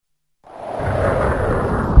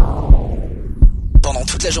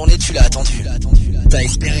Toute la journée tu l'as attendu. T'as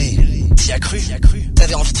espéré, t'y as cru.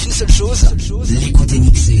 T'avais envie d'une seule chose, l'écouter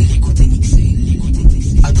mixer.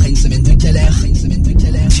 Après une semaine de galère,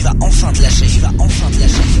 tu vas enfin te lâcher.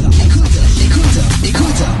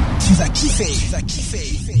 Écoute, tu vas kiffer.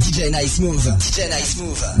 DJ Nice Move,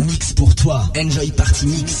 mix pour toi. Enjoy Party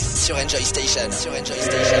Mix sur Enjoy Station.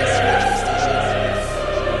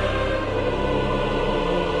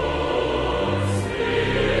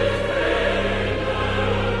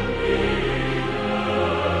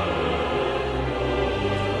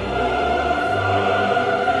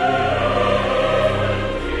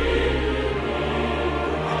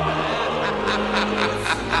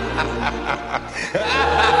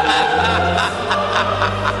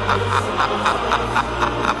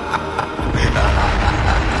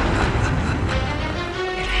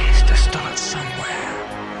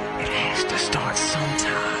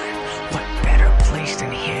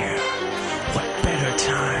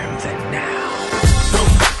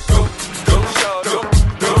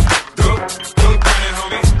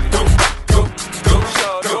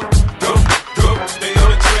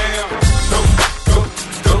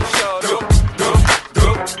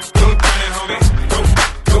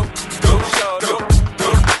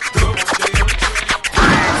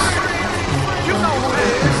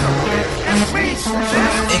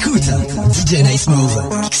 DJ Nice Move,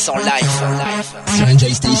 mix en live sur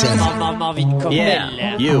Enjoy Station.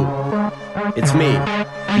 Yeah, you. It's me,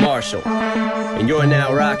 Marshall. And you're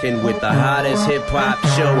now rocking with the hottest hip-hop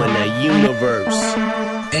show in the universe.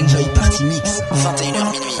 Enjoy Party Mix,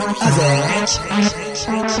 21h minuit, avec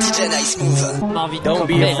DJ Nice Move. Don't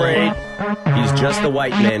be afraid, he's just a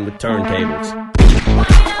white man with turntables.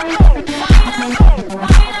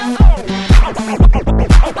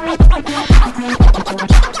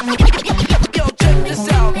 Yo, check this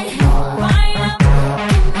out.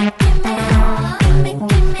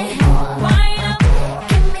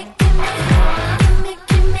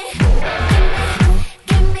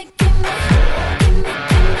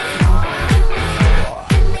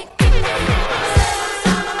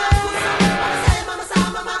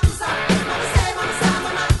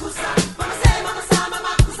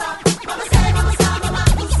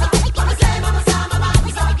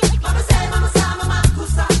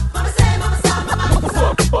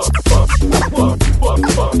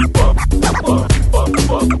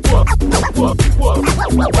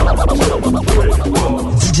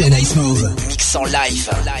 DJ Nice Move, mix en live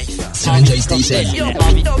sur Enjoy Station.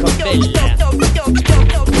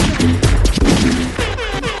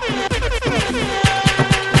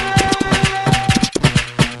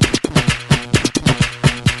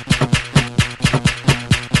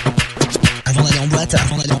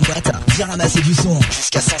 Avant d'aller en boîte, viens ramasser du son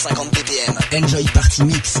jusqu'à 150 BPM. Enjoy Party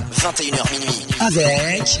Mix, 21h minuit,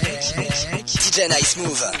 avec DJ Nice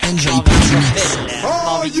Move. Enjoy Party Mix.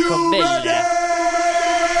 Are you ready?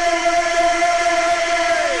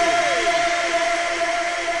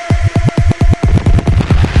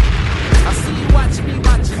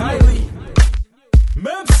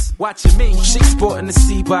 Watching me, she's sporting the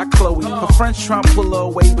C by Chloe. Her friends trying to pull her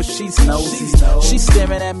away, but she's nosy. She's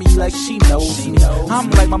staring at me like she knows me.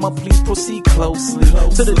 I'm like, mama, please proceed closely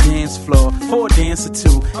to the dance floor for a dance or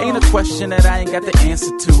two. Ain't a question that I ain't got the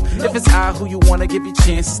answer to. If it's I who you wanna give your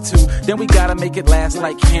chances to, then we gotta make it last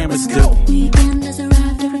like cameras do. Weekend has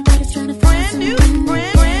arrived, everybody's trying to find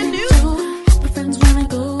brand new. My friends wanna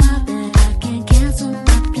go out, but I can't cancel my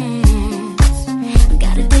plans. I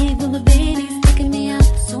got a date with my baby's taking me out,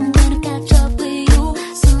 so I'm gonna catch up with you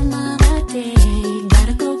some other day.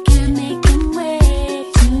 Gotta go, can't make him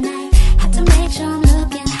wait tonight. Have to make sure I'm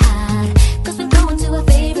looking hot, 'cause we're going to a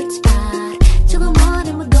favorite spot. Till the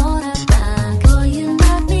morning we're gonna rock. Boy, you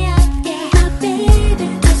knock me out, yeah. My baby,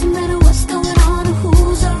 doesn't matter what's going on or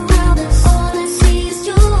who's around us. All I see is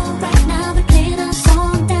you. Right now we're playing our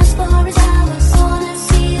song, dance floor is ours. All I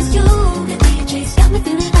see is you. The DJ's got me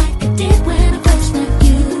feeling like I did when I first met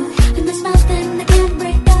you. And there's nothing that can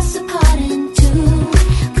break us apart in two,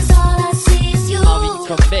 'cause all I see is you.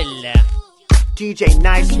 DJ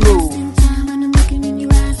Nice Move. In time when I'm looking in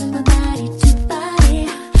your eyes and my body to body.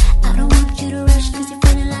 I don't want you to rush 'cause you're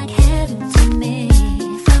feeling like heaven to me.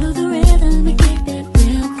 Follow the rhythm and keep it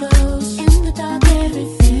real close. In the dark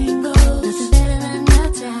everything goes. Nothing better than your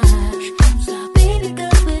touch. So baby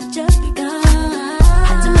girl, we're just begun.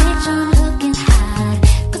 Have to make sure I'm looking hot,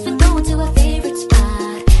 'cause we're going to our favorite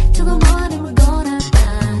spot. Till the morning we're gonna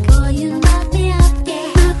rock. Boy, you knock me out, yeah.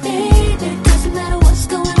 My baby, doesn't matter what's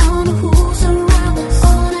going on or who's around us.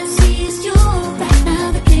 All I see is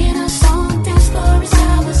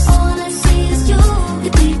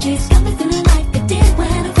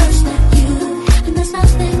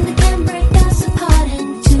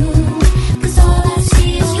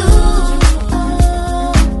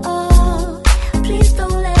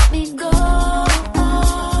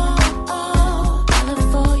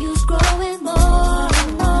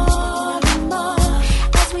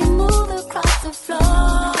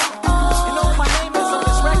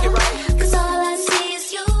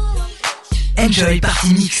Enjoy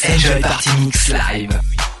Party Mix. Enjoy Party Mix live.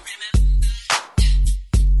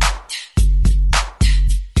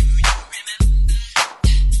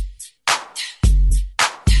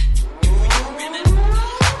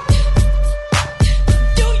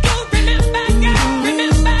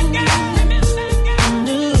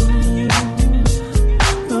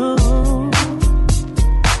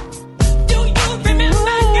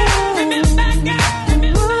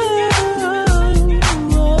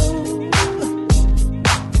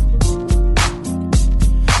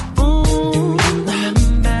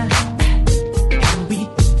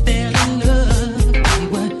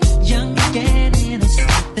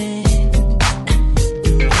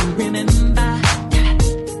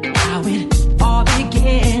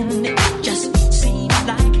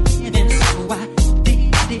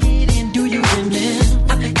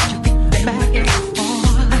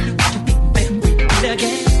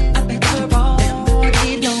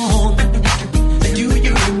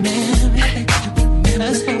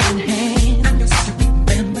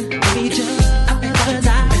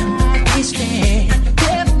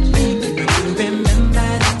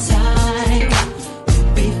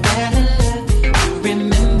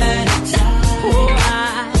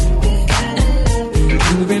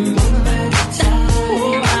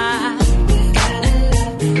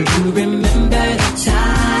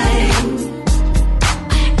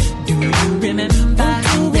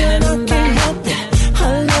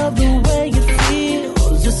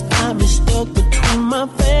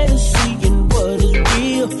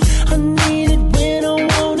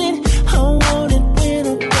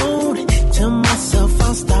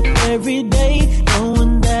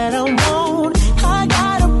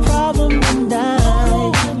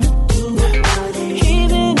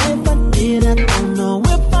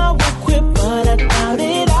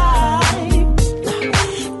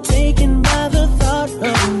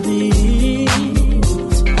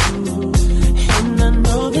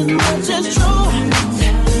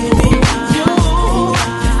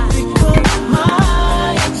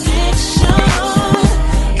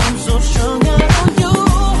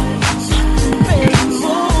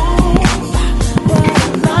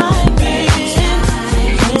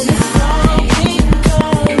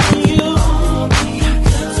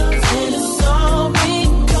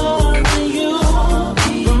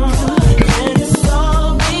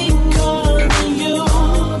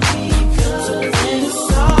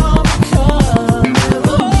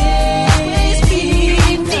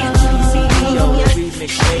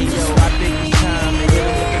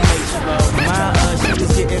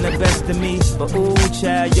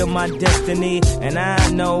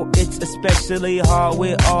 Especially hard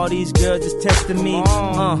with all these girls just testing me.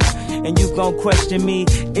 And you gon' question me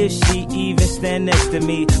if she even stand next to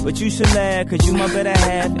me. But you should laugh, cause you my better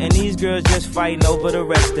half. And these girls just fighting over the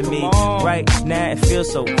rest of me. Right now it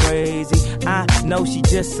feels so crazy. I know she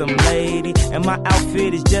just some lady. And my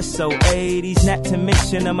outfit is just so 80s. Not to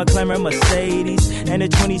mention I'm a McLaren Mercedes. And the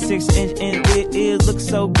 26-inch it is look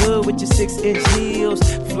so good with your 6-inch heels.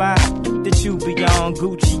 Fly that you be on,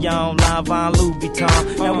 Gucci on, Lanvin, Louis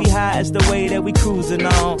Vuitton. Now we high as the way that we cruising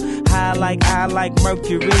on. High like I like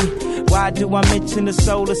Mercury. Why do I mention the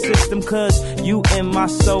solar system? Cause you in my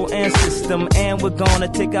soul and system. And we're gonna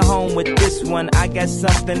take it home with this one. I got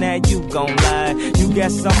something that you gon' like. You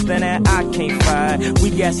got something that I can't find.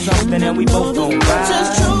 We got something that we both gon' ride.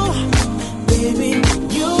 Just true, baby,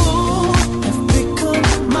 you have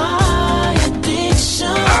become my addiction.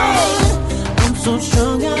 I'm so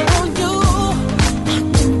strung out on you.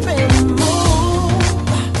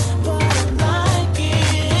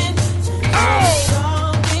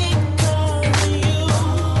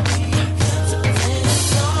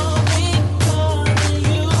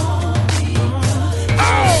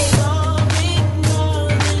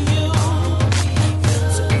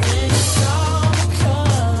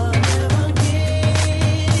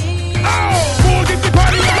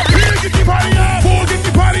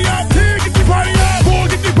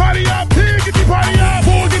 Get the party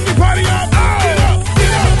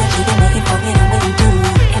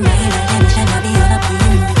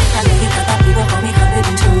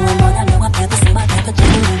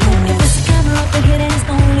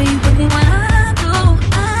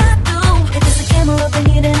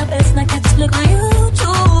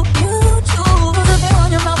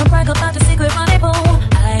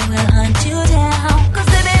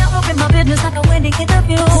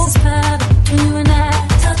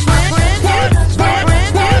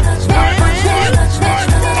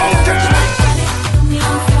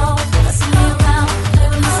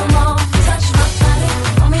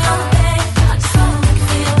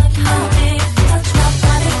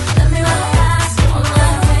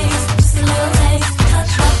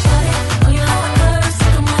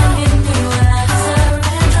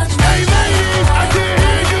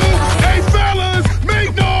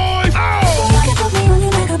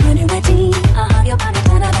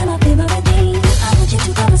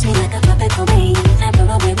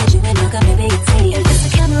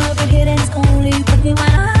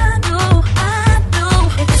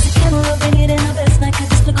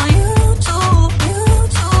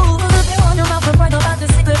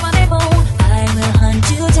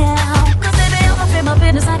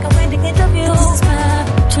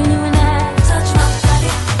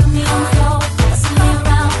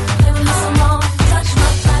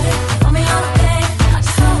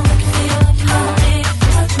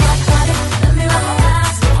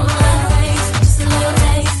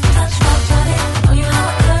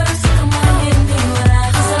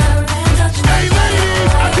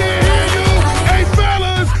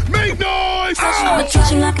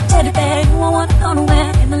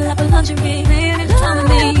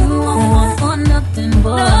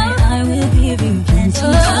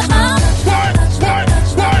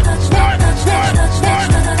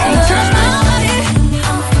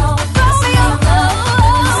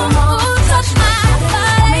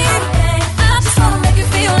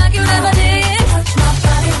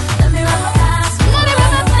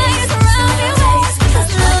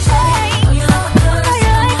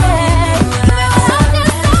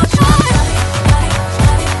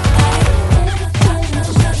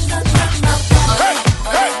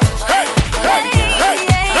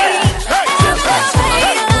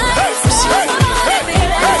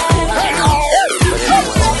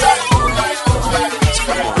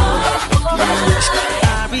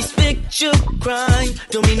commit your crime.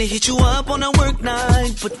 Don't mean to hit you up on a work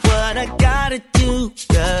night, but what I gotta do,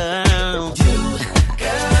 girl.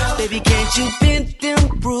 Baby, can't you bend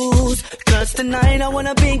them rules? Cause tonight I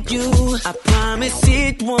wanna beg you. I promise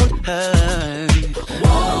it won't hurt.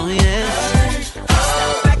 Oh yes.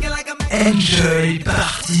 Enjoy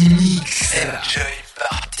Party Mix. Enjoy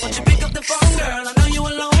Party. Won't you pick up the phone, girl? I know you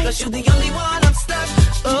alone, cause you're the only one I'm stuck.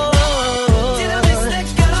 Oh, did I miss that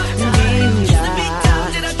girl? Used to be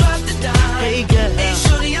down, did I drop the dime? Hey girl, hey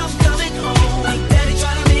shorty, I'm coming home. Big daddy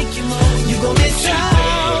trying to make you move. You gon' miss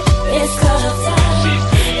out. It's cutoff time.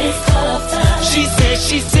 It's cutoff time.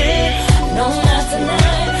 She said, no, not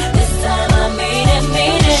tonight. This time I mean it.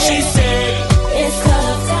 She said, it's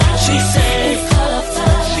cutoff time. She said, it's cutoff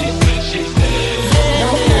time. She said, no,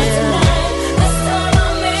 not tonight. This time I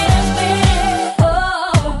mean it. Oh,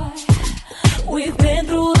 we've been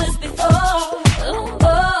through this before.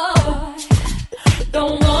 Oh,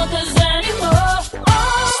 don't want this anymore.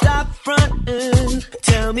 Oh. Stop frontin'.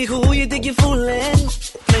 Tell me who you think you're fooling.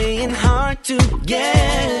 Playing hard to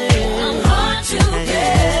get. I'm hard to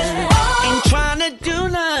get. Ain't tryna do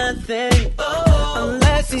nothing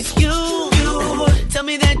unless it's you. Tell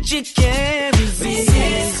me that you can't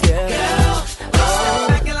resist, girl.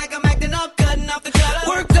 Acting like I'm acting up, cutting off the cutter.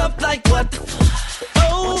 Worked up like what?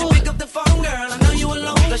 Won't you pick up the phone, girl? I know you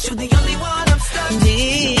alone, cause you're the only one I'm stuck.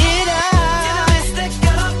 Did I miss that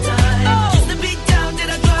cutoff time? Used to be down, did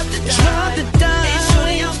I drop the dime? Hey,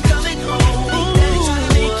 shorty, I'm coming home. Big daddy tryna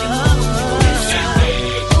make you move.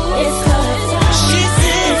 It's cutoff time. She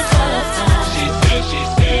said, it's cutoff time. She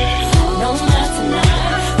said. No, not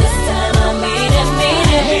tonight. This time I mean it.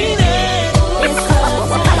 It's cutoff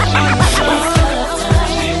time. It's cutoff time.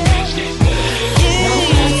 No,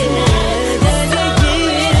 not tonight. This time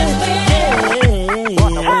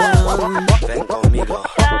I mean it. Ven conmigo.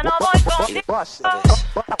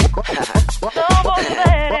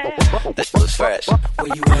 This was fresh.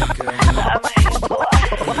 where you at, girl? Estoy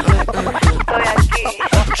aquí.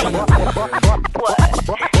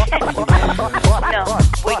 No,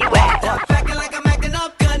 where you at? Acting like I'm acting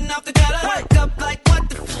up, cutting off the gutter. Worked up like what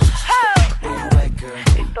the where you at, girl?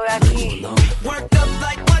 Estoy aquí. Worked up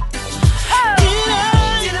like what the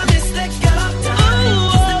Did I miss that cutoff time?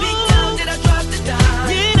 Used to be down, did I drop the dime?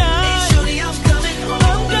 Hey, shorty, I'm coming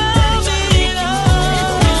home. Big daddy tryna make you move.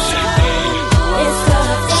 It's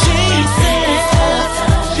cutoff time. It's cutoff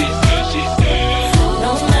time. She said.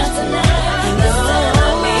 No, not tonight. This time I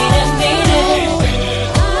mean it.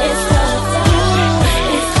 It's cutoff time.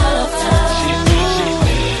 It's cutoff time.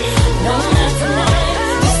 No, not tonight.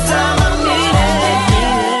 This time I mean it.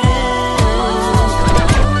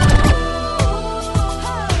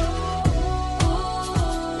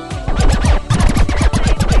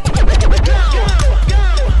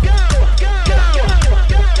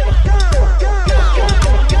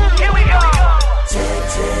 Here we go.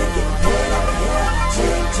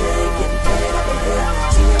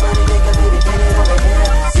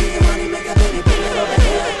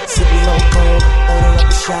 Sipping loco, order up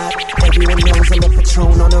a shot. Everyone knows I'm a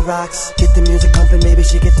Patron on the rocks. Get the music pumping, maybe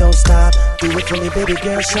she get don't stop. Do it for me, baby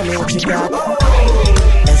girl, show me what you got.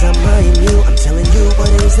 As I'm buying you, I'm telling you what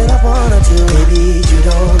it is that I wanna do. Baby, you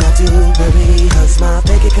don't have to worry, 'cause my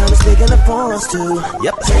bank account is big enough for us to.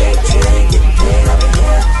 Yep. Chain, getting paid over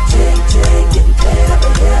here. Chain, getting paid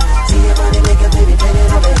over here. See your money maker, baby, pay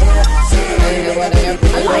it over here.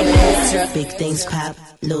 Big things pop,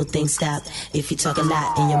 little things stop. If you talk a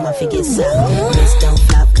lot and your mouth it gets soft. Wrist don't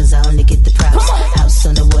flop, 'cause I only get the props. House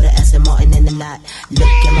on the water, Aston Martin in the knot. Look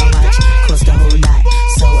at my watch, cost a whole lot.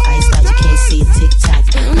 So iced out, you can't see it tick-tock.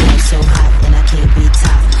 I'm so hot, and I can't be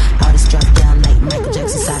top. All this drop down like Michael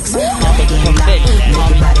Jackson socks. Got the game locked, make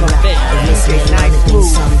your body rock. If listening on the thing,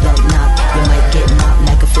 some don't knock. You might get mopped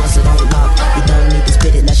like a floor, so don't lock. You don't need to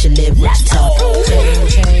spit it, let you live what you talk.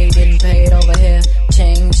 Chain, getting paid over here.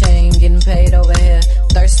 Chain, getting paid over here.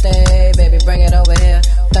 Thirsty, baby, bring it over here.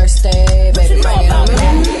 Thirsty, baby, bring it over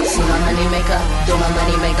here. See my money maker, do my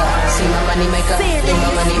money maker. See my money maker, do my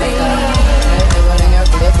money maker. Hey, what in your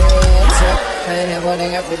bitch? Hey, what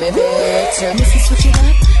in your bitch? Missy, switch it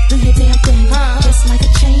up, do your damn thing. Just like a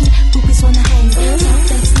chain, groupies wanna hang. Top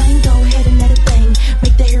that slang, go ahead and let it bang.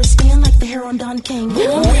 Make the hair spin like the hair on Don King. I'm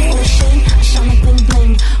not for shame, I shine like bling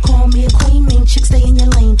bling. Call me a queen, mean chick, stay in your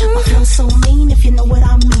lane. I feel so mean, if you know what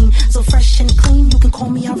I mean. So fresh and clean, you can call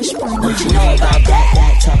me Irish Spring. What you know about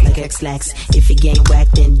that? Talk like X-Lax. If you gang whack,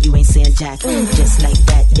 then you ain't saying jack. Just like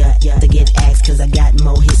that, yeah. To get axed, 'cause I got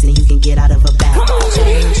more hits than you can get out of a bag.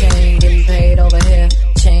 Chain, getting paid over here.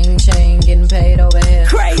 Chain, getting paid over here.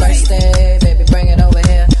 Thirsty, baby, bring it over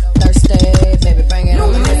here. Thirsty, baby, bring it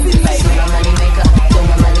over here. See my money maker, do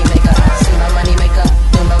my money maker.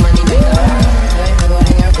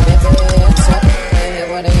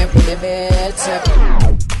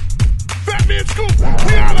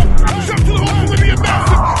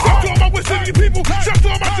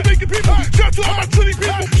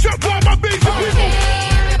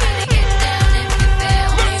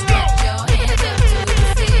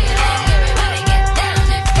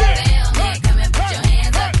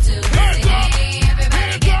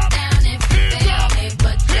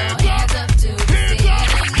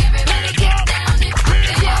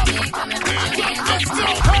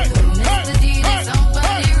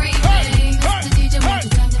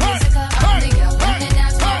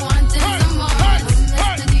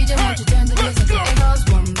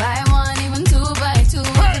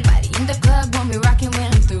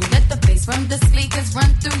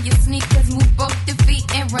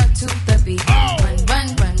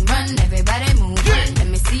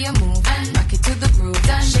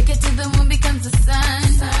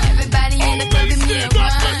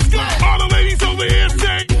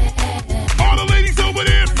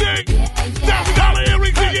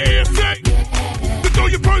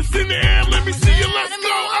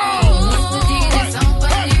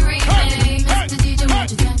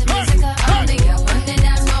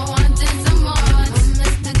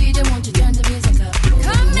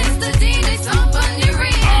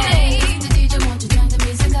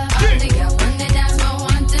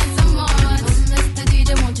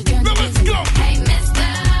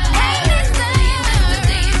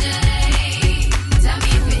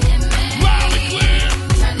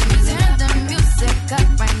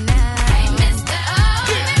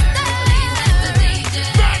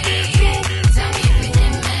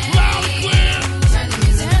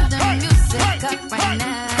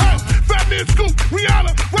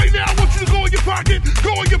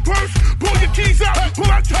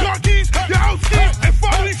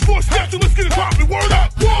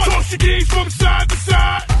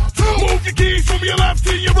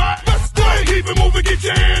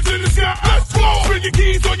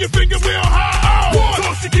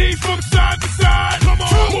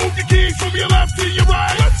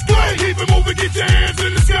 right. Let's go. Keep it moving, get your hands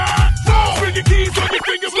in the sky. Bring your keys on your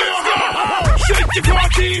fingers real high. Shake your car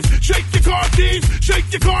keys, shake your car keys, shake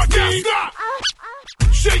your car keys. Stop.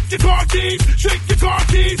 Shake your car keys, shake your car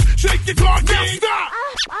keys, shake your car keys. Stop.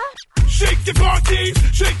 Shake your car keys,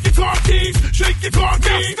 shake your car keys, shake your car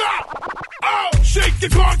keys. Stop. Oh, shake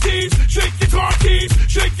your car keys, shake your car keys,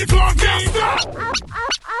 shake your car keys. Stop.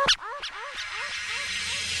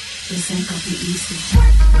 This ain't gonna be easy.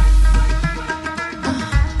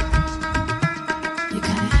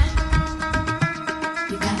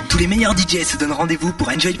 Tous les meilleurs DJ se donnent rendez-vous pour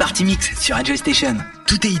Enjoy Party Mix sur Enjoy Station.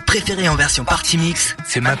 Tous tes hits préférés en version Party Mix,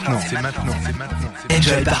 c'est maintenant.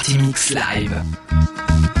 Enjoy Party Mix Live.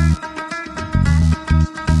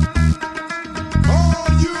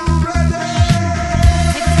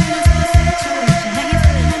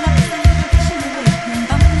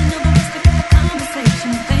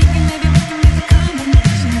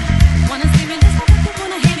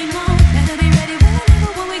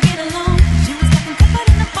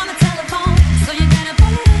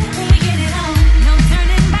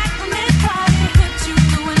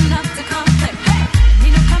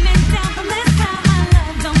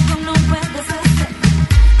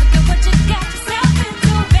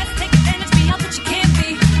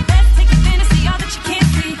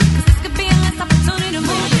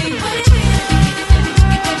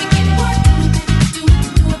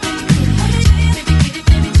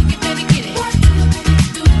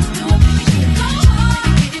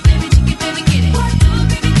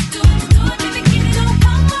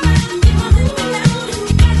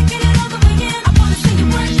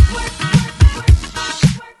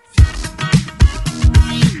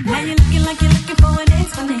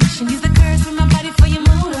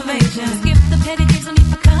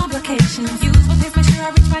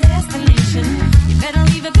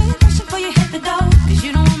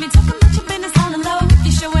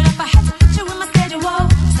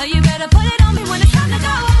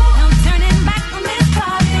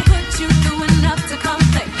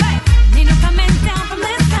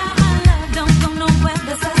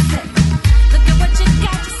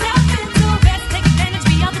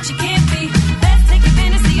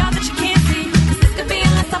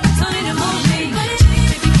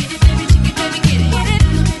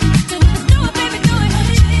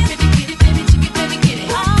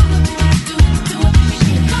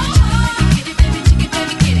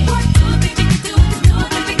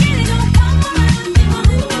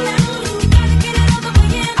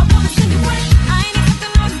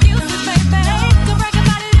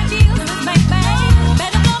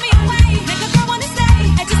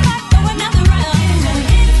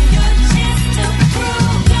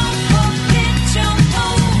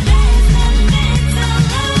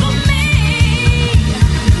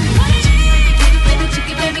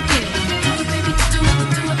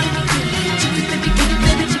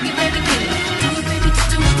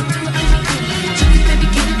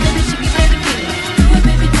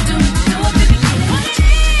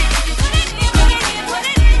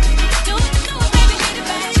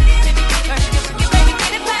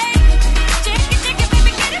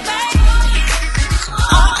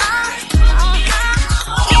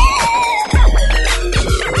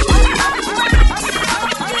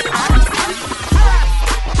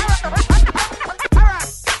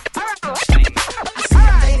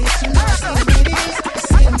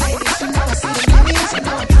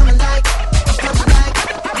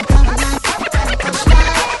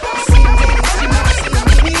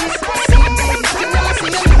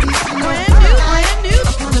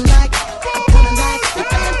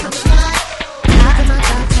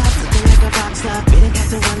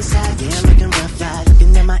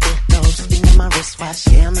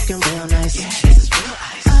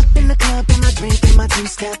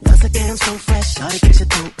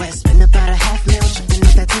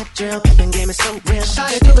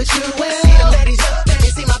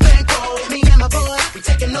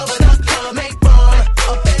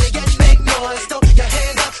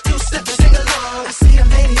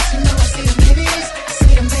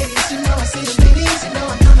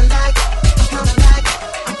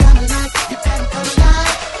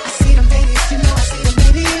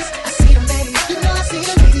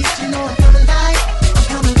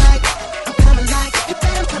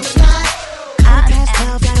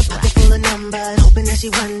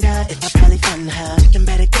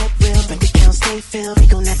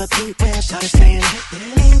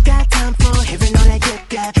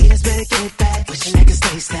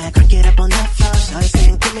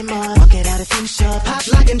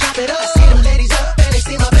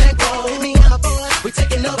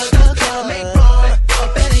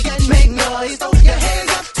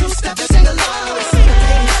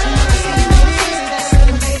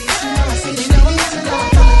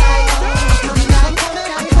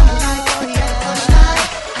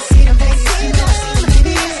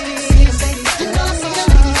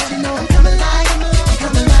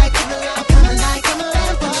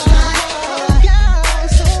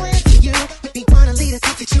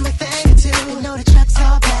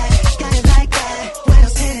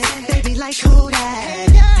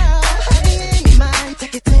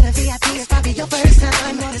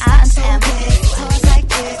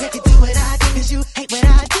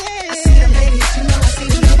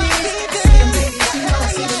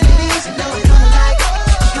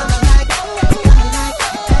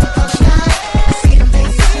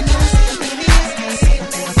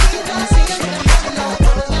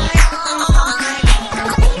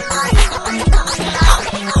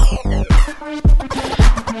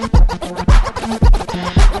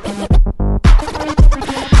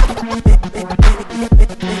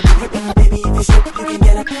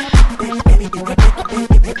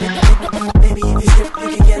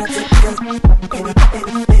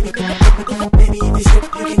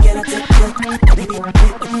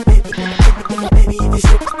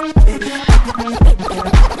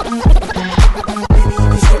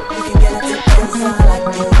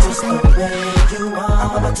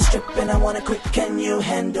 Can you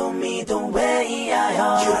handle me the way I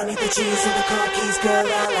are? You don't need the cheese and the cookies, girl,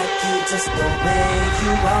 I like you just the way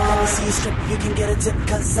you are. Let me see you strip, you can get a tip,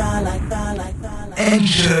 cause I like that.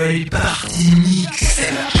 Enjoy Party Mix.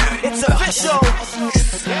 It's official.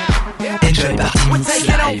 Enjoy Party Mix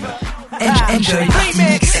live. Enjoy Party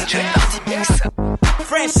Mix. Enjoy Party Mix.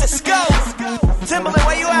 Francisco, Timberland,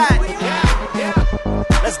 where you at?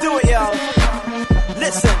 Let's do it, y'all.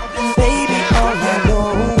 Listen, baby, all I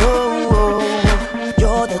know,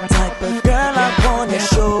 you're the type of girl I wanna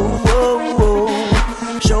show.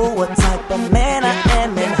 Show what type of man I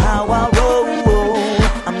am and how I roll.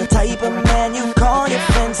 I'm the type of man you call your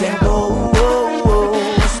friends and go.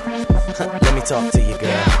 Let me talk to you,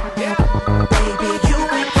 girl. Baby, you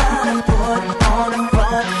ain't gotta put on a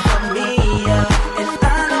front for me, and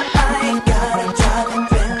I know I ain't gotta drive a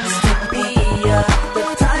Benz to be the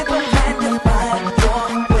type of man to buy your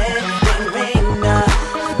wedding ring.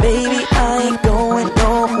 Baby, I ain't going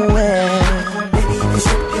nowhere. Baby, if you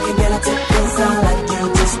strip, you can get a tip, cause I like you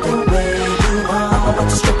just the way you are. I'm about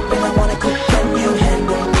to strip and I wanna cook. Can you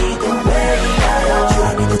handle me the way I are? You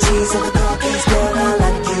don't need the cheese or the cookies, girl, I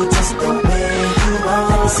like you just the way you are.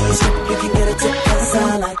 Let me see you strip, you can get a tip, cause I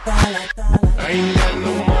like that. I ain't got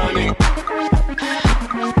no money.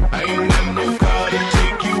 I ain't got no car to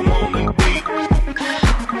take you on a date.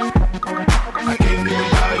 I can't even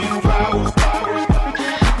buy you flowers.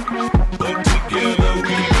 But together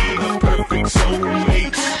we be the perfect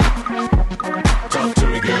soulmates. Talk to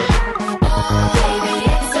me, girl. Baby,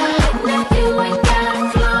 it's alright now, you ain't got a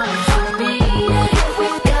flaw for me. If we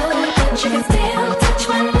go, but you can still touch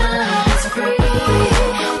my love, it's free.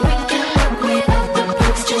 We can work without the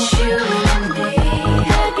perks, just you and me.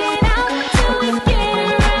 Hug it out till we get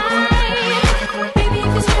it right. Baby,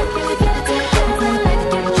 if you strip, you can get it, cause I like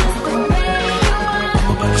you just the way you are. I'm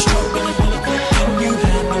about to stroke and you look like can you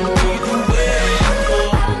handle me the way I are?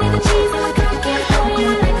 I don't need the cheese or the cookies, boy,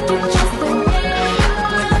 I like you just the way you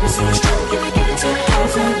are. Let me see you stroke, you can get it,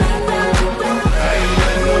 cause I like that. I ain't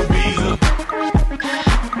got no visa.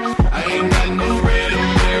 I ain't got no red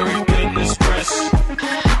American Express.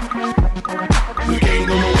 We can't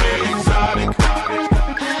go nowhere exotic.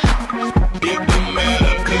 It don't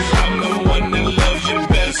matter, cause I'm the one that loves you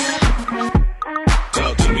best.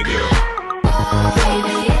 Talk to me, girl.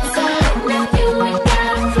 Baby, it's alright now, you ain't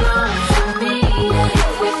got a flaw for me.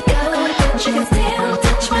 If we go, but you can still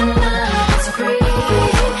touch my love, it's free.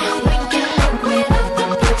 We can work without the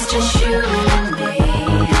perks, just you and me.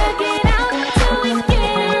 Hug it out till we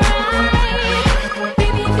get it right.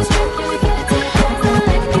 Baby, if you strip, you can get it, cause I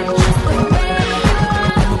like you just the way you are.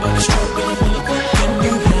 I'm about to stroke and you look like can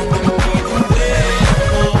you handle me the way I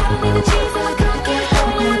are? I don't need the cheese or the cookies,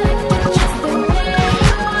 boy, I like you just the way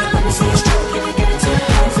you are. Let me see you stroke, you can get it,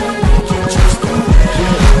 cause I like you just the way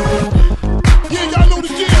you are. Yeah, y'all know the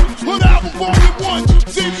deal. Hood album volume 1,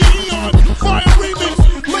 Xavier Eon, Fire Remix.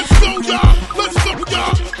 Let's go, y'all. Let's go,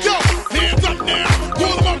 y'all. Yo, hands up now.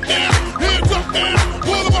 Pull them up now. Hands up now.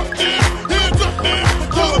 Pull them up now. Hands up now.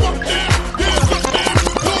 Pull them up now. Hands up now.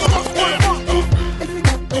 Pull them up now. If you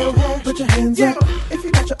got real hair, put your hands up. If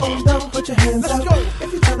you got your own dough, put your hands up. If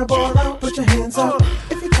you tryna ball out, put your hands up.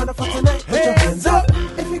 If you tryna fuck tonight, put your hands up.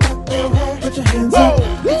 If you got real hair, put your hands up.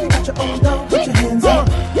 If you got your own dough, put your hands up.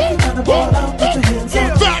 If you tryna ball out, put your hands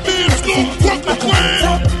up. Fat Man School, Brooklyn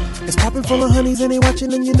Clan. It's popping full of honeys and they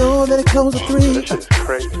watching and you know that it close at 3.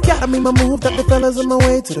 Gotta make my move, got the fellas on my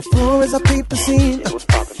way to the floor as I peep the scene.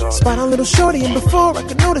 Spot on little shorty and before I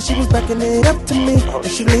could notice she was backing it up to me. And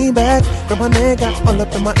she leaned back, grab my neck, got all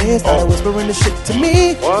up in my ear, started whispering the shit to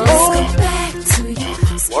me. Let's go back to your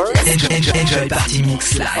house. Enjoy Party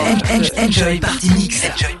Mix live. Enjoy Party Mix.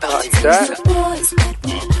 Enjoy Party Mix. The boys that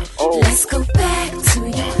we let's go back to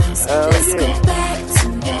your house. Let's go back to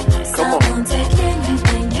your house. Come I on. won't take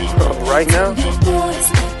anything you Right now? your boys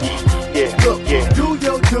that we Yeah, Look, yeah. do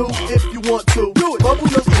your do if you want to. Do it. Bubble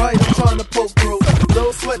up right, I'm trying to poke through.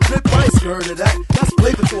 Little sweat drip, I ain't scared of that. That's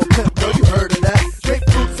flavor to a pimp, girl, you heard of that.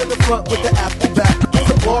 Grapefruits in the front with the apple back. If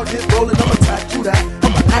the ball get rolling, I'ma tackle that.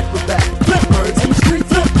 I'm an acrobat. Flip birds in the street,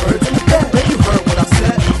 flip birds in the bed. Then you heard what I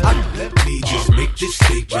said. Let me just make this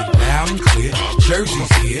statement loud and clear.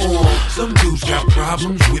 Jersey's here. Some dudes got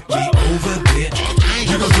problems with me over there.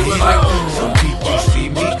 We gon' do it like some people see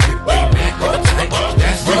me with they back all tight.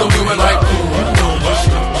 That's we gon' do it like you know what's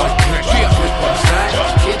up like that.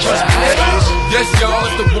 Yes, y'all,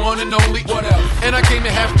 it's the one and only. What else? And I came to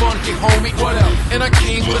have fun, get homie. What else? And I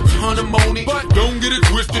came with a ton of money. But don't get it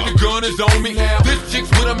twisted, the gun is on me. Now this chick's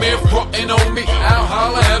with a man frontin' on me. I'll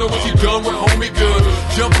holler at her when she done with homie good.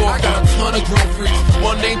 Jump off, got a ton of grown freaks.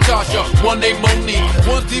 One named Tasha, one named Monique.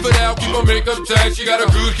 One's diva out, keep her makeup tight. She got a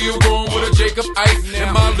good heel going with a Jacob Ice.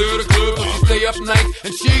 In my little club, so she stay up night.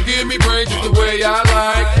 And she give me brains just the way I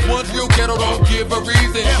like. One's real ghetto, don't give a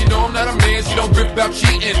reason. She know I'm not a man, she don't rip about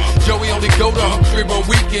cheating. Joey only go to her crib on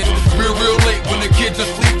weekends. Real late when the kids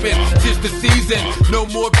are sleeping. 'Tis the season, no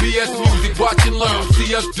more BS music. Watch and learn,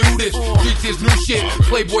 see us do this. Streets is new shit.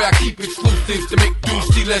 Playboy, I keep exclusives to make dudes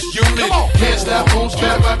see less units. Can't stop, won't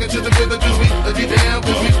stop, rock it to the rhythm, cause we get down,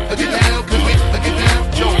 cause we get down, cause we get down.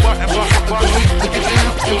 Joe, cause we get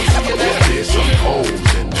down, till we see it now. There's some hoes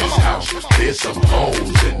in this house. There's some hoes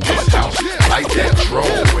in this house. Light that tro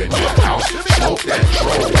in the house. Smoke that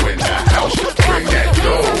tro in the house. Bring that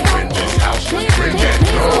dough in this house. Bring that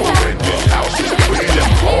dough in this house. Where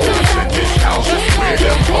them hoes in this house? Where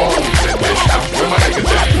them hoes in this house? Where my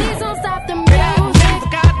niggas at? Please don't stop the music.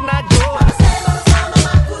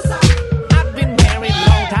 I've been married a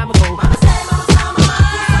long time ago.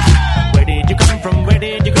 Where did you come from? Where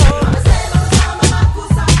did you go?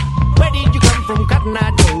 Where did you come from, Cotton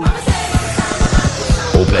Eye Joe?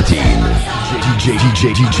 Au platine,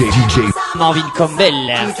 DJ. Marvin Campbell.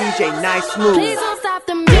 DJ Nice Smooth. Please don't stop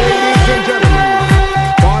the music. Ladies and gentlemen,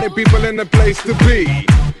 party people in the place to be.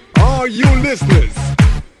 All you listeners,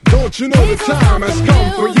 don't you know the time has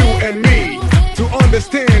come for you and me to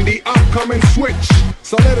understand the upcoming switch?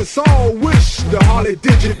 So let us all wish the Harley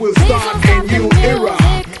Digit will start a new era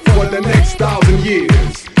for the next 1,000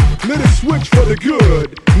 years. Let us switch for the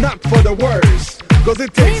good, not for the worse. Cause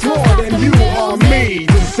it takes more than you or me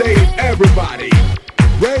to save everybody.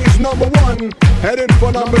 Raise number 1, headed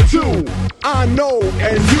for number 2. I know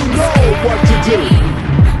and you know what to do.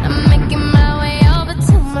 I'm making my way over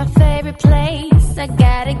to my favorite place. I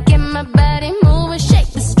gotta get my body moving,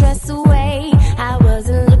 shake the stress away. I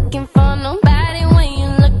wasn't looking for nobody when you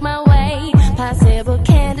look my way. Possible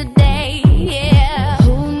candidate, yeah.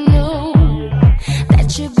 Who knew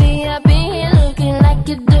that you'd be up in here looking like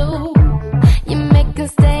you do? You make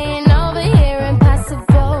us staying over here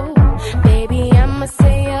impossible. Baby, I'ma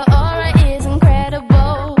say your aura is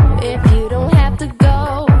incredible. If you don't have to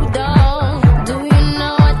go, don't. Do you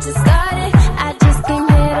know what you started? I just came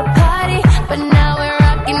here to party, but now we're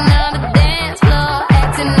rocking on the dance floor,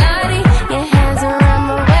 acting naughty. Your hands around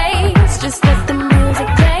my waist, just let the music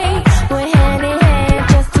play. We're hand in hand,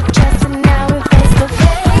 just to trust, and now we're face to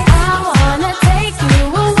face. I wanna take you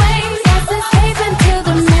away, let's escape into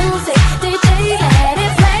the music. DJ, let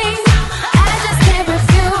it play. I just can't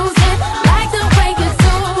refuse it, like the way you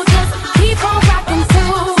do. Just keep on rocking to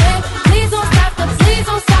it. Please don't stop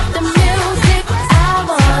the music. I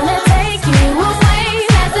wanna take you away,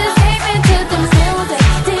 let's escape into the music.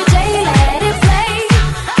 DJ, let it play.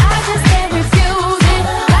 I just can't refuse it,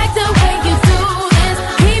 like the way you do this.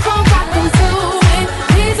 Keep on rocking to it.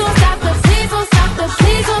 Please don't stop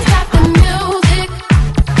the music.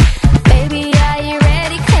 Baby, are you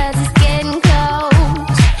ready? 'Cause it's getting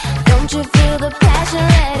close. Don't you feel the passion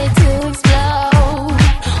ready to explode?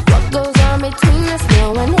 What goes on between us, no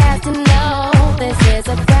one has to know. This is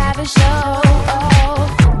a private show.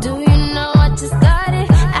 Do you know what you started?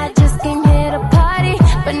 I just came here to party,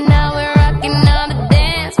 but now we're rocking on the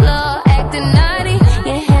dance floor, acting naughty.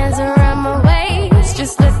 Your hands around my waist,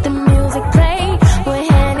 just let the music play. We're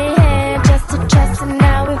hand in hand, just to trust, and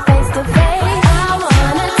now we're face to face. I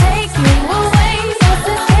wanna take you away, let's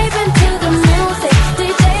escape into the music.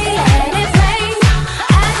 DJ, let it play.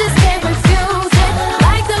 I just can't refuse it,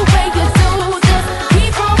 like the way you do. Just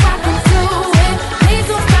keep on rocking to it. Please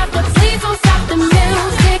don't stop the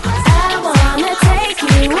music. I wanna take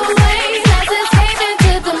you away, let's escape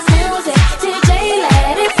into the music. DJ,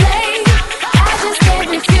 let it play. I just can't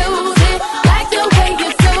refuse it, like the way you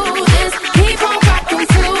do this. Keep on rocking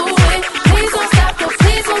to it. Please don't stop the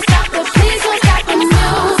music. Please don't stop the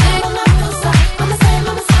music.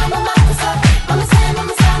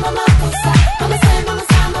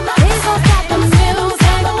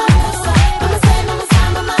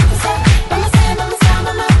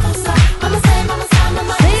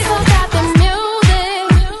 Please don't stop the music.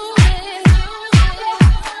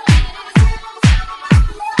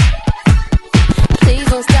 Please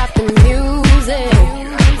don't stop the music.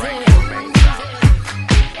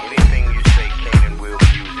 Anything you say can and will be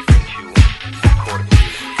used against you in court.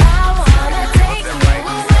 I wanna take you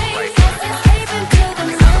away, let's escape into the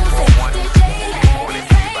music.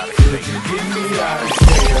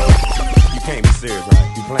 You can't be serious, right?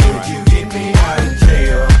 You playing, right? You get me out of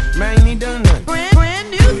jail. Man, you ain't done nothing. Brand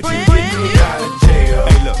new. Out of jail.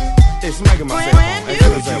 Hey, look, it's making my cell phone. Hey, you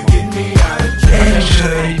get me out of jail.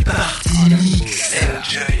 Enjoy Party Mix.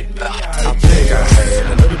 Enjoy Party. I tell you, I had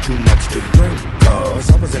a little too much to drink,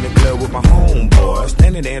 cause I was in the club with my homeboy,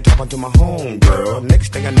 standing there talking to my homegirl.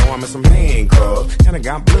 Next thing I know, I'm in some handcuffs, and I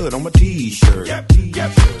got blood on my t-shirt. I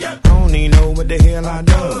don't even know what the hell I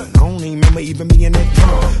done. I don't even remember even me in that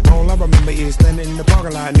trunk. All I remember is standing in the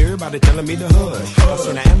parking lot and everybody telling me to hush. I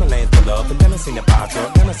seen an ambulance pull up, and then I seen a fire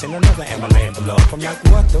truck, then I seen another ambulance pull up. I'm like,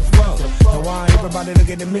 what the fuck? And why everybody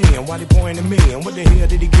looking at me, and why they pointing at me, and what the hell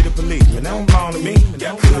did he get a policeman? They don't belong to me.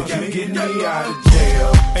 Could you get me out of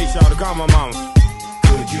jail? Hey, Shawty, call my mama.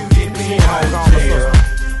 Could you get me out of jail?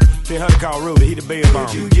 Tell her to call Rudy, he the bail bomb.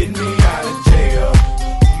 Could you get me out of jail?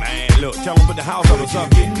 Man, look, tell him put the house up or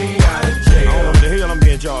something. Get me out of jail. I don't know what the hell I'm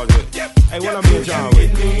being charged with. Hey, what I'm being charged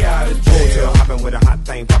with? Get me out of jail. Hotel hopping with a hot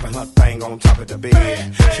thing, popping her thing on top of the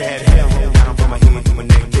bed. She had hair hung down from her head to her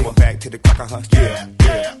neck, to her back to the crack of her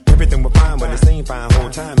yeah. Everything was fine, but it seemed fine whole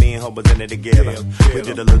time. Me and her was in it together. We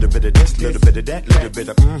did a little bit of this, little bit of that, little bit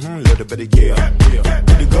of little bit of yeah.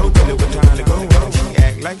 Good to go, till it was time to go. She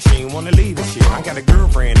act like she ain't wanna leave and shit. I got a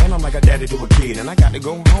girlfriend and I'm like a daddy to a kid, and I got to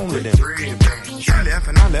go home to them. She left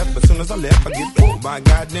and I left, but soon as I left, I get pulled by a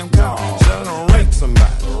goddamn car. So don't rape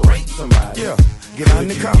somebody, yeah. Get out in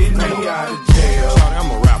the car. Get me out of jail. Sorry,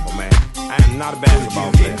 I'm a rapper, man. I am not a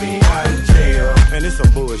basketball player. Get me out of jail. Man, this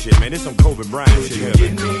some bullshit, man. This some Kobe Bryant shit here.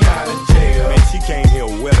 Get me out of jail. Man, she came here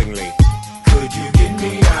willingly. Could you get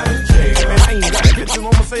me out of jail? Man, I ain't got pictures on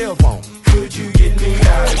my cell phone. Could you get me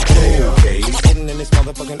out of jail? Okay, sitting in this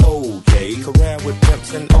motherfucking okay. Career with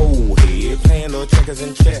pimps and old head. Playing little checkers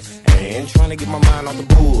and chess. And trying to get my mind off the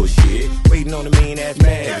bullshit. Waiting on the mean ass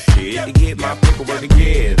mad shit. To get my paperwork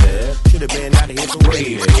together. Should've been out of here for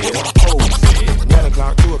way ahead. Oh shit. 1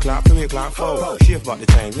 o'clock, 2 o'clock, 3 o'clock, 4. Shift about to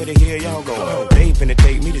change. Where the hell y'all go? They finna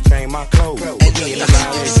take me to change my clothes. And then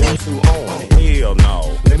about that jumpsuit on. Hell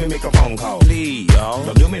no. Let me make a phone call. Please, y'all.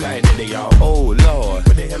 Don't do me like that, y'all. Oh lord.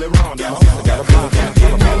 What the hell is wrong, y'all? I got a phone call.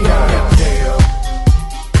 Get me out of jail.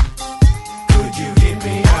 Could you get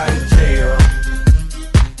me out of jail?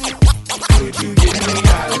 Could you get me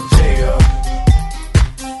out of jail?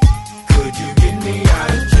 Could you get me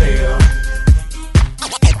out of jail?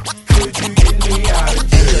 Could you get me out of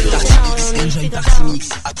jail? Enjoy Party Mix.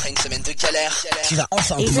 Après une semaine de galère, tu vas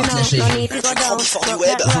enfin pouvoir te lâcher. Le plus grand before du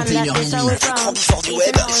web, 21h minuit. Le plus grand before du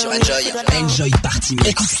web sur Enjoy. Enjoy Party Mix.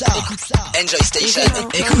 Écoute ça. Enjoy Station.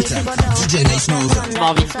 Écoute. DJ Nice Move.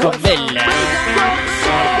 Marvin Covell.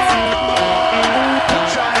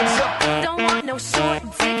 Don't want no short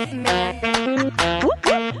dick man.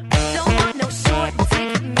 Don't want no short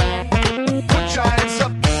dick man. Put your hands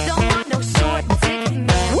up. Don't want no short dick man.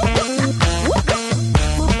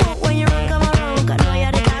 When you run, come around, I know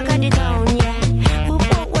you're the talk of the town, yeah.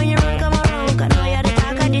 When you run, come around, I know you're the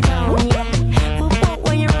talk of the town, yeah.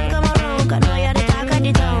 When you run, come around, I know you're the talk of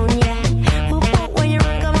the town, yeah. When you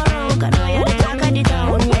run, come around, I know you're the talk of the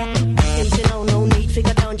town, yeah. Easy now, no need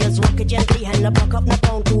figure down, just walk it gently and the buck up, no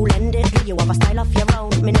pound, cool and deadly. You have a style of your own.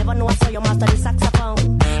 Me never know I saw you master the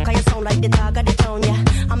saxophone. Cause you sound like the talk of the town, yeah.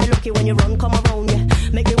 I'm lucky when you run, come around, yeah.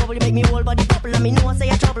 Make me wobble, make me whole body bubble. And me know I say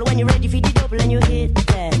you trouble when you're ready for the double and you hit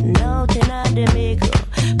that note in the middle.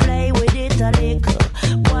 Play with it a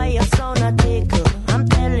little. Why you so not tickle? I'm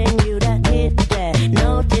telling you that hit that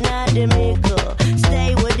note in the middle.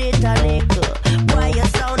 Stay with it a little. Why you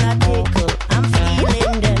so not tickle? I'm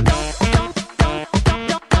feeling that.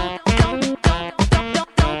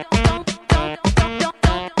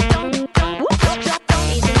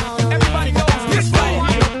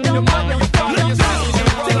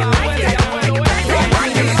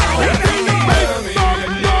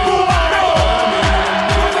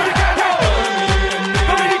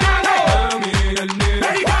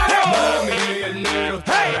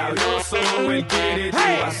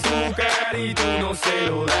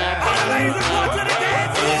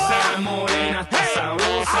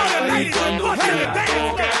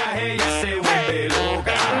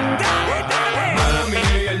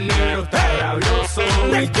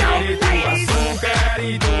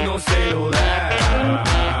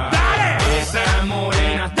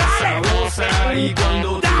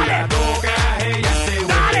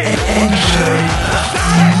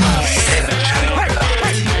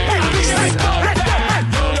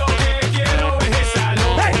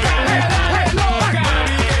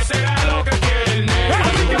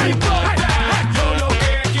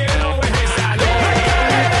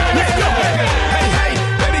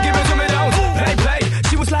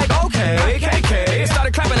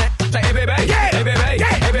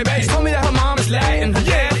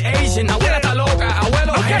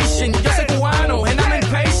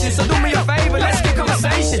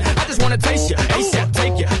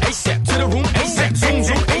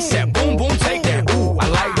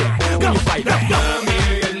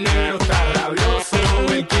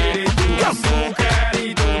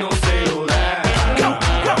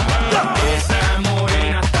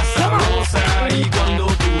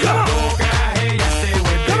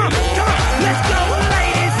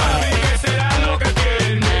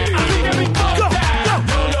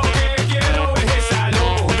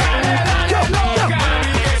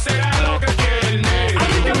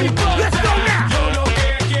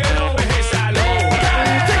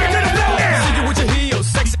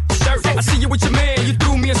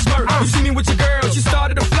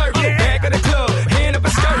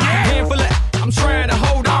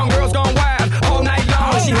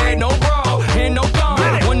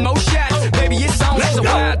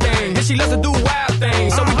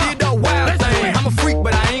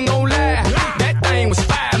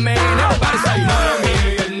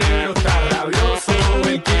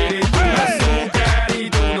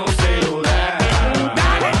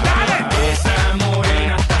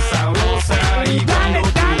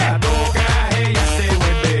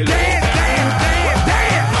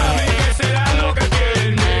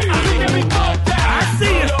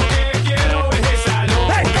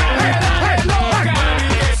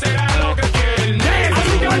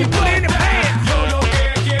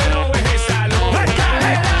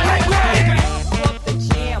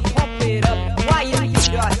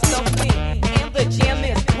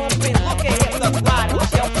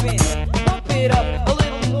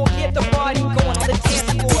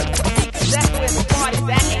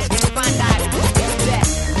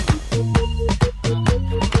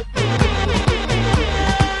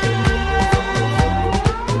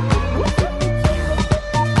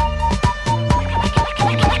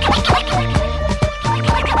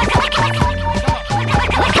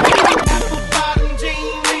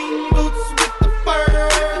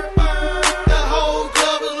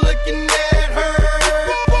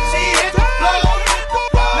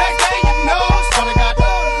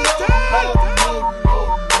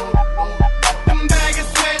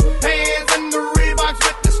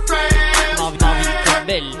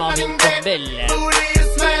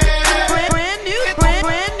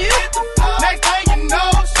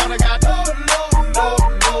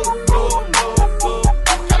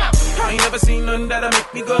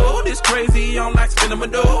 crazy on nights spinning my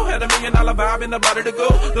dough. Had $1 million vibe in the body to go.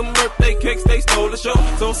 Them birthday cakes, they stole the show.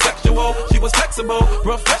 So sexual, she was flexible,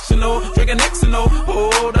 professional, drinking Xano.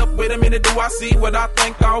 Hold up, wait a minute, do I see what I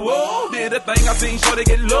think I will? Did a thing I seen, sure they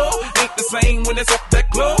get low. Ain't the same when it's up that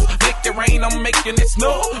close. Make it rain, I'm making it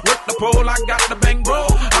snow. Work the pole, I got the bang bro.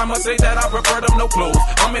 I must say that I prefer them no clothes.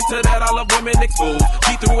 I'm into that, I love women exposed.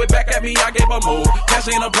 She threw it back at me, I gave her more. Cash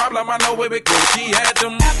ain't a problem, I know where it goes. She had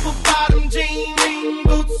them apple bottom jean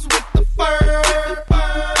boots with the fur.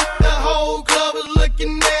 The whole club was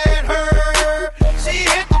looking at her. She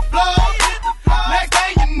hit the floor. Next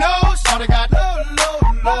thing you know, shorty got low.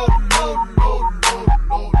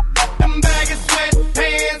 Them baggy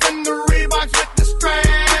sweatpants and the Reeboks with the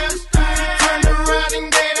straps. Turned around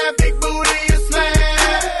and gave that big booty a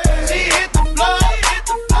slap. She hit the floor.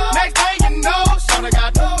 Next thing you know, shorty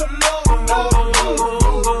got low.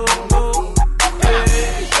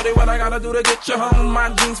 Hey, shorty, what I gotta do to get you home? My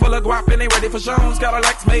jeans full of guap and they ready for shows. Got a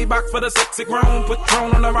Lex Maybach for the sexy grown.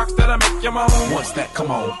 Patron on the rocks that'll make you moan. 1 stack,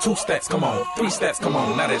 come on. 2 stacks, come on. 3 stacks, come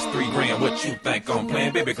on. Now that's $3 grand. What you think I'm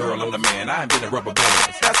playing? Baby girl, I'm the man. I ain't been a rubber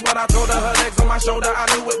band. That's what I told her. Her legs on my shoulder. I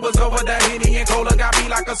knew it was over. That Henny and Cola got me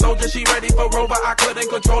like a soldier. She ready for Rover. I couldn't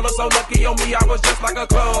control her. So lucky on me, I was just like a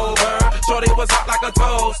clover. Shorty was hot like a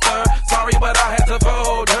toaster. Sorry, but I had to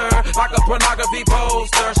fold her. Like a pornography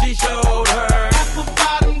poster. She showed her apple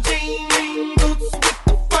bottom jean boots with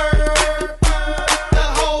the fur. The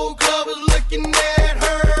whole club was looking at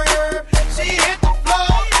her. She hit the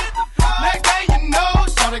floor. Next thing you know,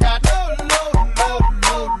 shorty got low.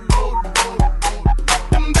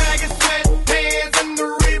 Them baggy sweatpants and the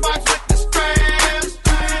Reeboks with the straps.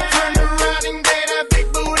 Turned around and gave that big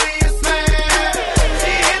booty a smash.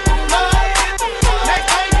 She hit the floor. Next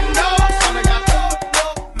thing you know, shorty got low.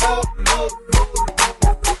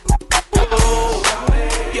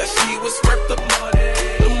 Yeah, she was worth the money.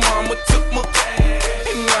 The mama took my cash,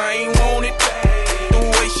 and I ain't want it back. The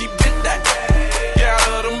way she did that, got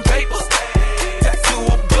her them papers, tattoo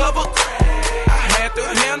above her crack. I had to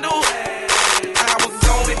handle it. I was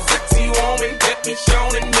on it, sexy woman, kept me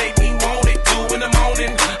shown and made me want it. 2 in the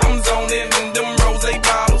morning, I'm zoning, and them rosé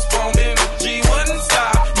bottles foaming. She wouldn't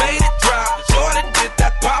stop, made it drop. Shorty did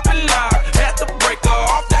that poppin' lock, had to break her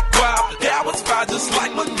off that guap. That was fine, just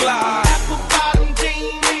like my glide. Apple bottom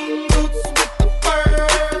jean boots with the fur.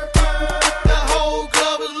 The whole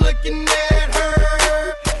club was looking at her.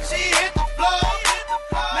 She hit the floor.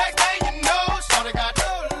 Next thing you know, shorty got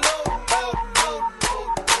low.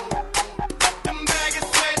 Them baggy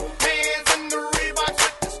sweatpants and the Reeboks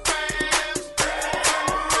with the straps. Turned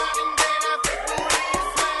around and gave that big booty a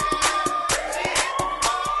smash. She hit the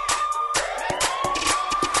floor.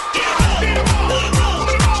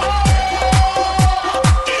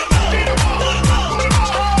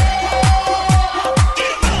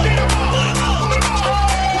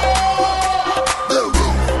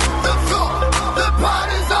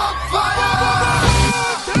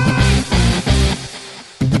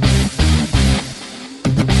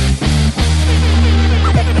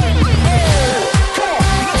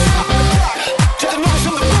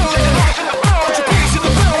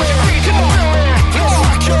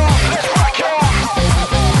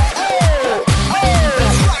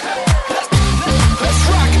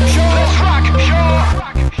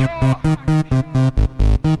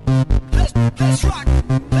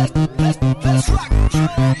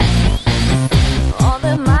 All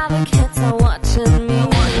the mother kids are watching me.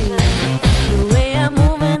 The way I'm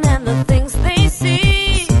moving and the things they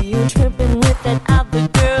see. You tripping with that other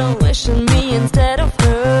girl, wishing me instead of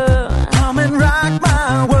her. Come and rock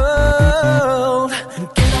my world.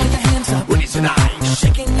 Get all your hands up. What is tonight?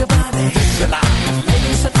 Shaking your body. It's alive.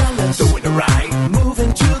 Ladies and fellas, doing it right.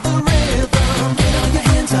 Moving to the rhythm. Get all your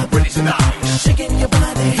hands up. What is tonight? Shaking your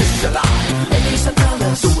body. It's alive. Ladies and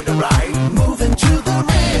fellas, doing it right. Moving to the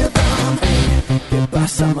rhythm. ¿Qué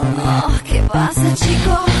pasa, mami? Oh, ¿qué pasa,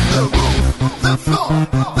 chico? The roof, the floor,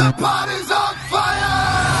 the party's on fire.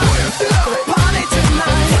 Party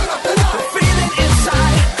tonight. Feel it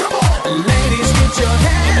inside. Come on, ladies, get your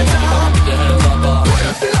hands up.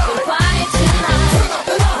 Party tonight.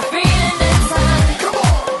 Feeling inside. Come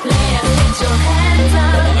on, players, get your hands up.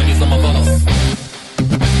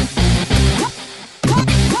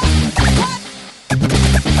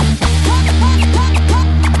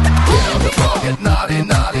 get naughty,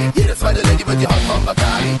 naughty. Yeah, that's why the lady with your hot on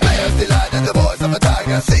Bacardi. Players delight and the voice of a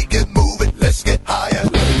tiger. Shake it, move it, let's get higher.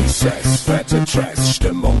 Lady sex, fette tracks,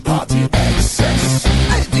 Stimmung, Party, Access.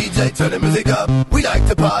 Hey DJ, turn the music up. We like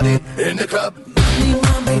to party in the club. Mami,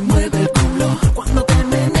 mami, mueve el culo cuando te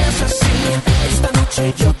meneas así. Esta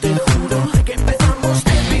noche yo te juro que empezamos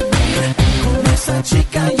a vivir. Con esa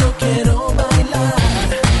chica yo quiero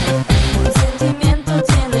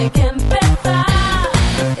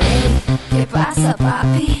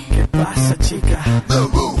pasa, chica? The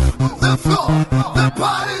roof, the floor, the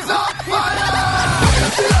party's on fire.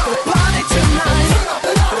 The party tonight,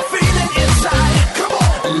 the feeling inside. Come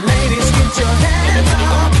on, ladies, get your hands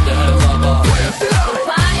up. The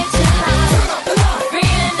party tonight, the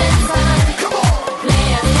feeling inside. Come on,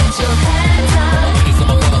 players, get your hands up.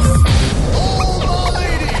 All my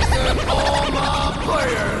ladies and all my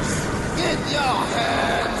players, get your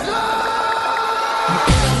hands up.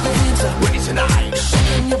 Raise your eyes,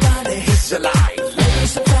 shaking your body, it's alive.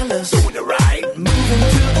 Ladies and fellas, doing it right, moving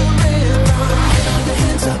to the rhythm. Get on your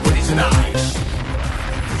hands up, raise your eyes,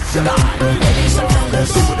 it's alive. Ladies and fellas,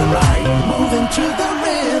 doing it right, moving to the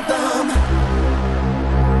rhythm.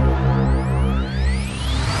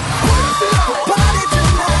 Party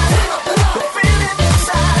tonight, the feeling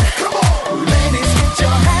inside. Come on, ladies, get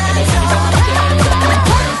your hands up.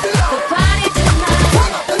 The party tonight,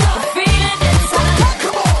 the feeling inside.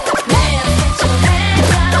 Come on, players, get your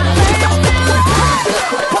hands up.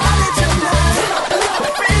 The party tonight, the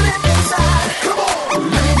feeling inside. Come on,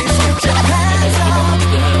 ladies, get your hands up.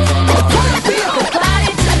 The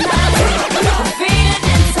party tonight, the feeling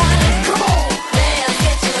inside. Come on, players,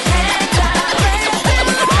 get your hands up.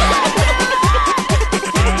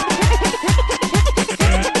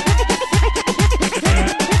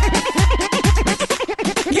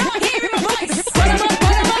 Y'all hearing my voice? Put 'em up,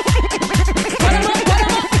 put 'em up. Put 'em up, put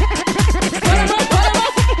 'em up. Put 'em up, put 'em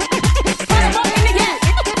up. Put 'em up in the gap.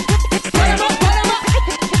 Put 'em up, put 'em up.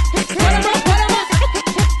 Put 'em up, put 'em up.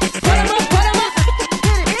 Put 'em up, put 'em up.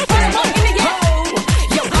 Put 'em up in the gap.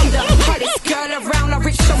 Yo, I'm the hardest girl around. I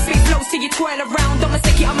reach so big flows till you twirl around. Don't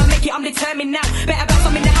mistake it, I'ma make it, I'm determined now. Better bounce,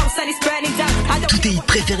 I'm in the house and it's burning down. I don't Tous tes hits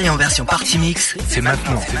préférés en version Party Mix, c'est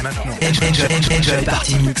maintenant. Enjoy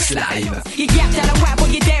Party Mix live. You yapped out a rap while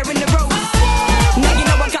you're there in the road. Now you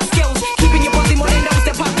know I got skills. Keeping your body more than those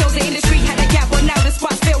that pop pills. The industry had a gap, but now the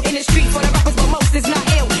spot's filled. In the street for the rappers, but most is not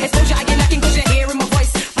ill. Exposure, I get lacking cause you're hearing my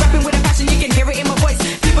voice. Rapping with a passion, you can hear it in my voice.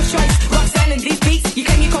 People's choice, Roxanne and these beats. You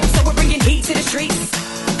claim you're cold, so we're bringing heat to the streets.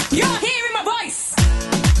 You're hearing my voice.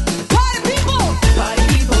 Party people,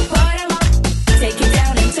 put 'em up. Take it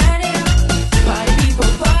down and turn it up. Party people,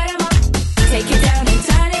 put 'em up. Take it down and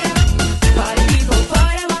turn it up. Party people,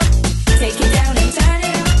 put 'em up. Take it down and turn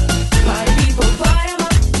it up. Party people, put 'em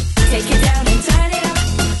up. Take it down and turn it up.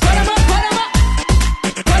 Put 'em up, put 'em up.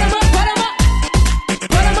 Put 'em up, put 'em up.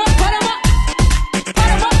 Put 'em up, put 'em up. Put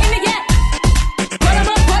 'em up in the gap. Put 'em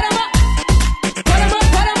up, put 'em up. Put 'em up,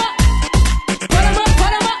 put 'em up. Put 'em up,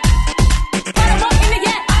 put 'em up. Put 'em up in the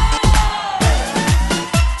gap.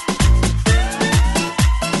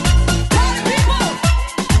 Party people.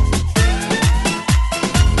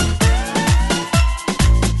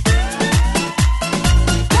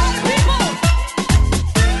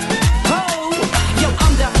 Yo,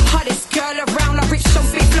 I'm the hottest girl around. I reach so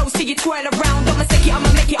big flows till you twirl around. Don't mistake it, I'ma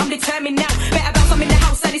make it, I'm determined now. Better bounce, I'm in the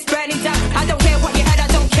house and it's burning down. I don't care what you heard, I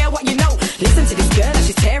don't care what you know. Listen to this girl,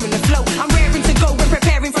 she's tearing the flow. I'm raring to go, we're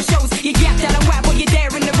preparing for shows. You yapped out a rap while you're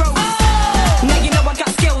there in the road. Now you know I got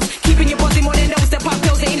skills. Keeping your body more than those that pop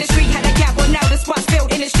pills. The industry had a gap, but now the spot's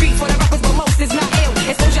filled. In the street for the rappers, but most is not ill.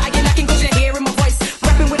 Exposure, I get lacking cause you're hearing my voice.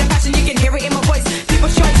 Rapping with a passion, you can hear it in my voice.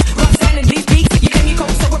 People's choice, Roxanne and these beats. You claim you're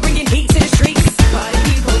cold, so we're bringing heat to the streets. Party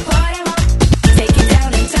people, put 'em up. Take it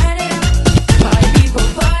down and turn it up. Party people,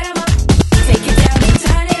 put 'em up. Take it down and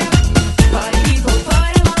turn it up. Party people,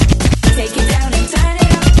 put 'em up. Take it down and turn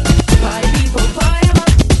it up. Party people, put 'em up.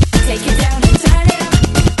 Take it down and turn it up.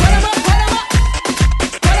 Put 'em up, put 'em up.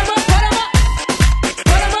 Put 'em up, put 'em up.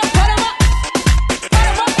 Put 'em up, put 'em up. Put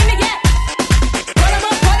 'em up in the gap. Put 'em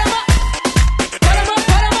up, put 'em up. Put 'em up,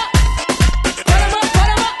 put 'em up. Put 'em up, put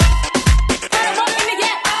 'em up. Put 'em up in the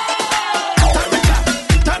gap.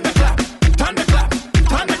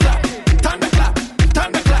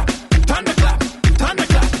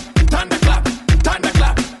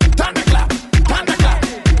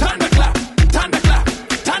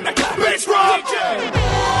 Bass rock.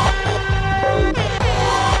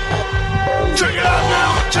 Check it out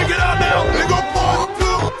now. Check it out now. They go 1,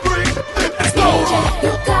 2, 3. Let's go.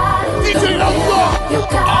 DJ Outlaw.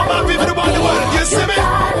 All my people around the world. You see me?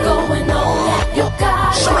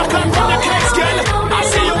 Sure, I come from the case, girl. I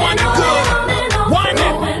see you want it good. Wind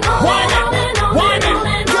it. Wind it. Wind it. Wind it.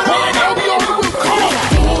 Come on.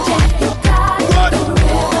 What?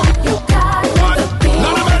 What?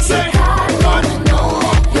 None of that say. What?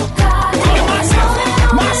 Myself.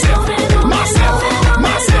 Myself. Myself.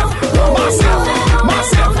 Myself. Myself.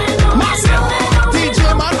 Myself. Myself. DJ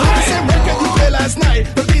man, I the same record you play last night.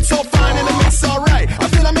 The beat's so fine and the mix so right. I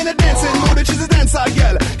feel I'm in a dancing mood, and she's a dancer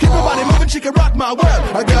girl. Keep her body moving, she can rock my world.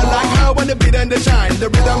 A girl like her when the beat and the shine. The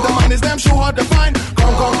rhythm, the mind is damn sure hard to find.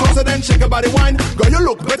 Come closer so then shake your body wine. Girl, you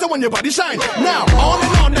look better when your body shine. Now, on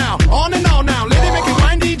and on now, on and on now. Lady, make it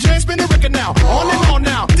wine, DJ, spin the record now. On and on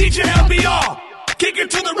now, DJ LBR, kick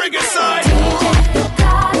it to the reggae side.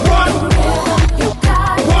 What?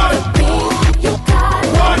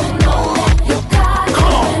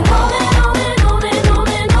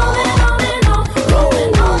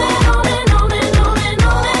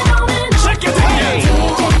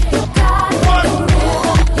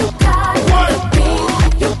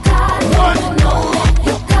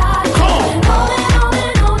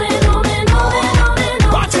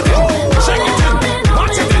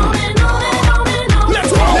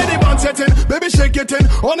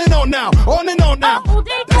 On and on now, on and on now.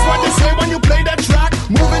 That's what they say when you play that track.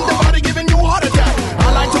 Moving the body, giving you a heart attack.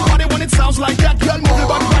 I like to party when it sounds like that. Girl, move your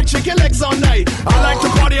body right, shake your legs all night. I like to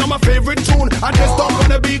party on my favorite tune. I just don't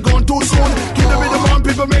wanna be gone too soon. Keep the rhythm on,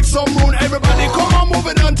 people make some room. Everybody come on, move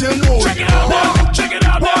it until noon. Check it out now, check it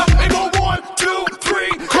out now. It go 1, 2,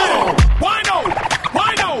 3, come on. Why no?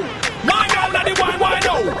 Why no? My girl, not the wine, why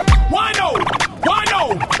no? Why no? Why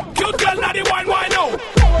no? Cute girl, not the wine, why no?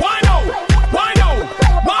 Why no? Why no?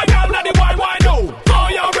 My girl, not the wine, why no?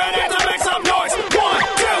 Are y'all ready to make some noise? 1,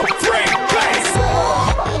 2, 3, please.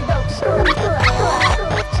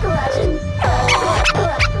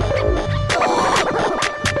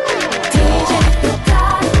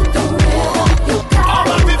 All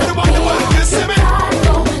my people about the world, you see me?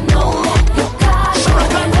 Sure, I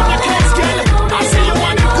come from the case, girl. I see you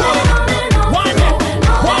want it good. Wine it,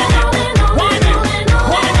 wine it, wine it,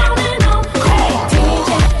 wine it. Come on.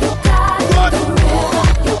 What?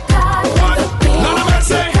 What? None of us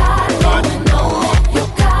say. What?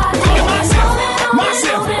 Massive, massive,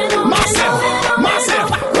 massive, massive,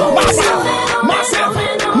 massive, massive,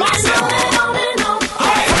 massive.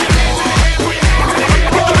 Hey, put your hands in the air,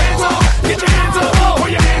 put your hands up, get your hands up, put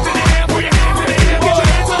your hands in the air, put your hands in the air, get your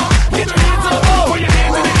hands up, get your hands up, put your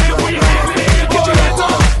hands in the air, put your hands in the air, get your hands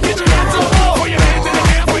up, get your hands up, put your hands in the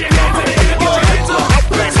air, put your hands in the air, get your hands up.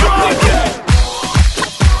 Let's rock it.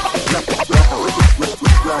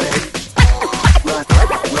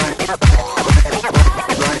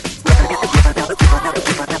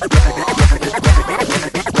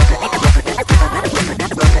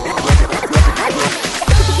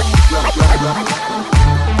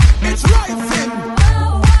 It's right then.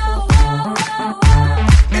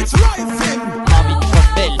 It's right then. Envie de faire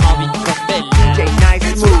belle, envie de faire belle. DJ Nice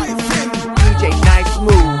Smooth.